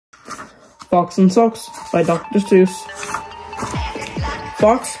Fox and Socks by Dr. Seuss.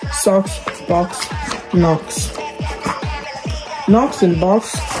 Fox, socks, box, knocks. Knocks in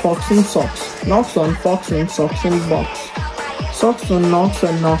box, fox and socks. Knocks on fox and socks in box. Socks on knocks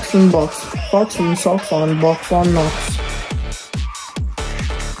and knocks in box. Fox and socks on box on knocks.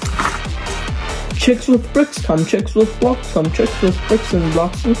 Chicks with bricks come, chicks with blocks come, chicks with bricks and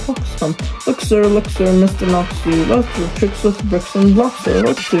blocks and clocks come. Look sir, Mr. Knox, do let's do chicks with bricks and blocks, sir.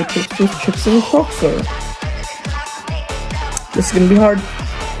 Let's do chicks with chicks and clocks, sir. This is gonna be hard.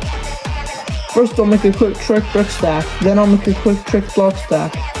 First I'll make a quick trick brick stack, then I'll make a quick trick block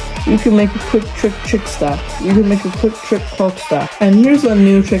stack. You can make a quick trick chick stack. You can make a quick trick clock stack. And here's a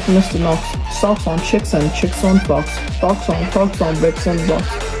new trick, Mr. Knox. Socks on chicks and chicks on fox. Fox on clocks on bricks and blocks.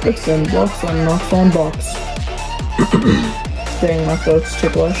 Bricks and blocks and knocks on box. Dang, my throat's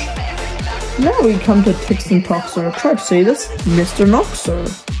ticklish. Now we come to ticks and talks, sir. Try to say this, Mr. Knox, sir.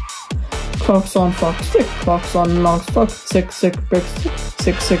 Clocks on fox, tick, clocks on knocks, fuck, sick, bricks,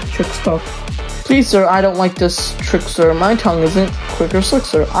 sick, chicks talk. Please, sir, I don't like this trick, sir. My tongue isn't quick or slick,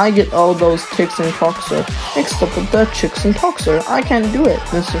 sir. I get all those ticks and talks, sir, mixed up with the chicks and talks, sir. I can't do it,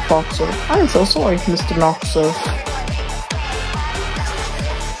 Mr. Fox, sir. I am so sorry, Mr. Knox, sir.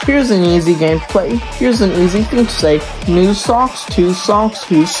 Here's an easy game to play. Here's an easy thing to say. New socks, two socks,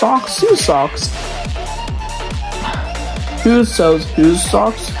 whose socks, whose socks. Who sews whose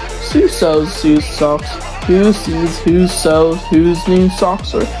socks? Who sews whose socks? Who sees who sews whose new socks,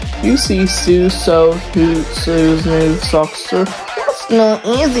 sir? You see Sue sews who sews new socks, sir. That's not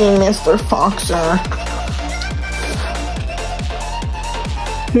easy, Mr. Fox, sir.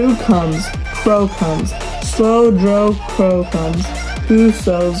 Who comes? Crow comes. Slow dro crow comes. Who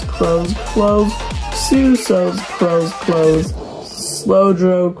sews crow's clothes? Sue sews crow's clothes. Slow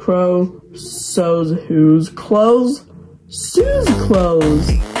dro crow sews whose clothes? Sue's clothes.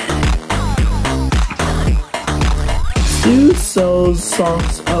 Sue sews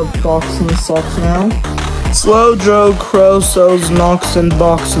socks of box and socks now. Slow dro crow sews knocks and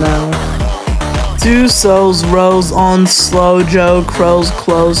box now. Sue sews rows on Slow Joe Crow's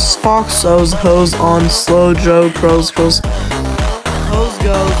clothes. Fox sews hose on Slow Joe Crow's clothes. Hose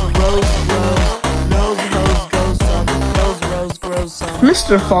goes, rose grows, nose hose goes some, nose rose grows some.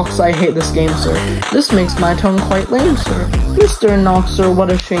 Mr. Fox, I hate this game, sir. This makes my tongue quite lame, sir. Mr. Knox, sir,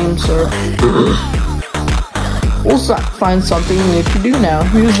 what a shame, sir. We'll find something new to do now.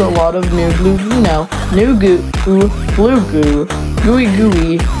 Here's a lot of new glue now. New goo, blue goo, gooey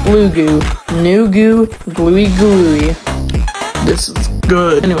gooey, blue goo, new goo, gluey gooey. This is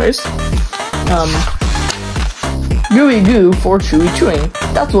good. Anyways, gooey goo for chewy chewing.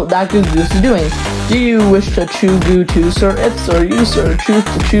 That's what that goo goose is doing. Do you wish to chew goo too, sir? If sir, you sir, choose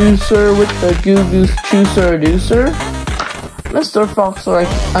to chew, sir, with the goo goose chew, sir, do, sir? Mr. Fox, sir,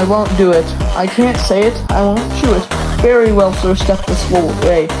 I won't do it. I can't say it, I won't chew it. Very well, sir, step this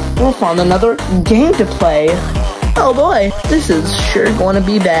way. We'll find another game to play. Oh boy, this is sure going to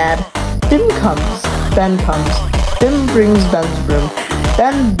be bad. Bim comes, Ben comes. Bim brings Ben's broom.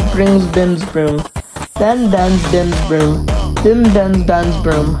 Ben brings Bim's broom. Ben bends Bim's broom. Bim bends Ben's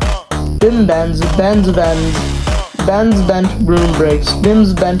broom. Bim bends, Ben's bends. Ben's bent broom breaks.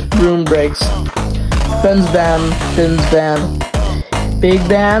 Bim's bent broom breaks. Ben's band, Bim's band. Big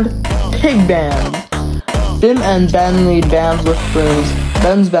band, pig band. Bim and Ben lead bands with brooms.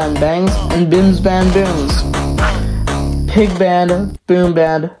 Ben's band bangs, and Bim's band booms. Pig band, boom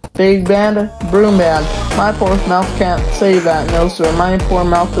band, big band, broom band. My poor mouth can't say that, no sir. My poor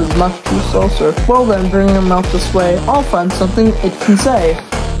mouth is much too slow, sir. Well then, bring your mouth this way. I'll find something it can say.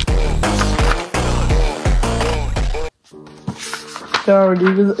 Did I already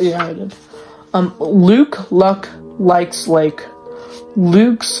do this? Yeah, I did. Luke Luck likes lake.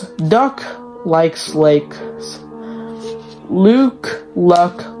 Luke's duck likes lakes. Luke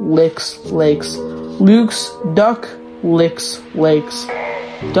Luck licks lakes. Luke's duck licks lakes.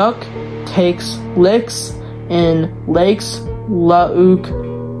 Duck takes licks in lakes. Luke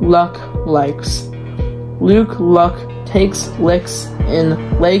Luck likes. Luke Luck takes licks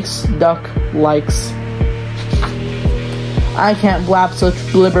in lakes. Duck likes. I can't blab such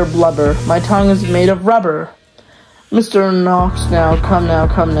blibber blubber. My tongue is made of rubber. Mr. Knox, now, come now,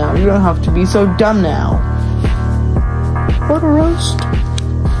 come now. You don't have to be so dumb now. What a roast.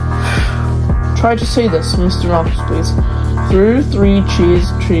 Try to say this, Mr. Knox, please. Through 3 cheese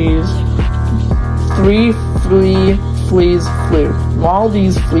trees, 3 fleas flew. While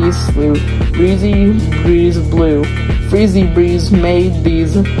these fleas flew, breezy breeze blew. Freezy breeze made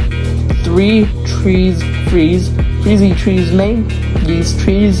these 3 trees freeze. Freezy trees made these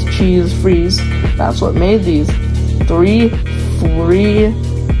trees cheese freeze. That's what made these 3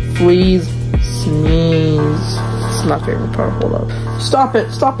 Please sneeze. It's my favorite part. Hold up. Stop it.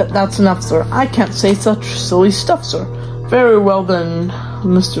 That's enough, sir. I can't say such silly stuff, sir. Very well then,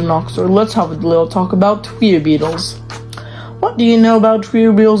 Mr. Noxer. Let's have a little talk about Tweeterbeetles. What do you know about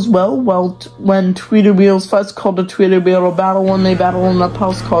Tweeterbeetles? Well, when Tweeterbeetles fight, it's called a Tweeterbeetle battle. When they battle in a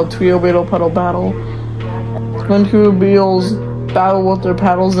puddle, it's called Tweeterbeetle puddle battle. When Tweeterbeetles battle with their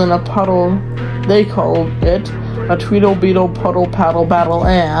paddles in a puddle, they call it a Tweedlebeetle puddle paddle battle.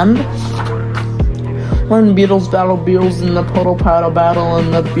 And when beetles battle beetles in the puddle paddle battle,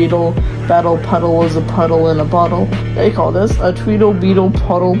 and the beetle battle puddle is a puddle in a bottle, they call this a Tweedlebeetle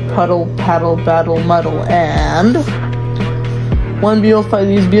puddle paddle battle muddle. And when beetles fight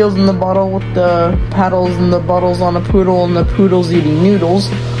these beetles in the bottle with the paddles and the bottles on a poodle, and the poodle's eating noodles,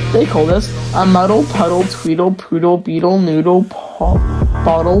 they call this a muddle puddle tweedle poodle beetle noodle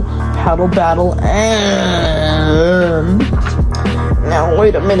bottle paddle battle. And now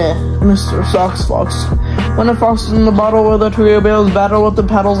wait a minute, Mr. Sox Fox. When a fox is in the bottle where the Tweeterbeetles battle with the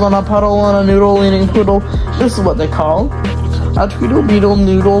paddles on a puddle and a noodle eating poodle, this is what they call a Tweedlebeetle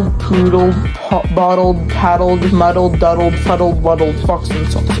noodle poodle bottled paddled muddled duddled fuddled wuddled Fox and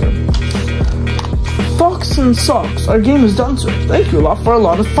Soxer. Fox and Socks, our game is done, sir. Thank you a lot for a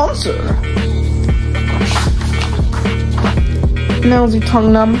lot of fun, sir. Now is your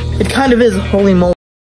tongue numb? It kind of is, holy moly.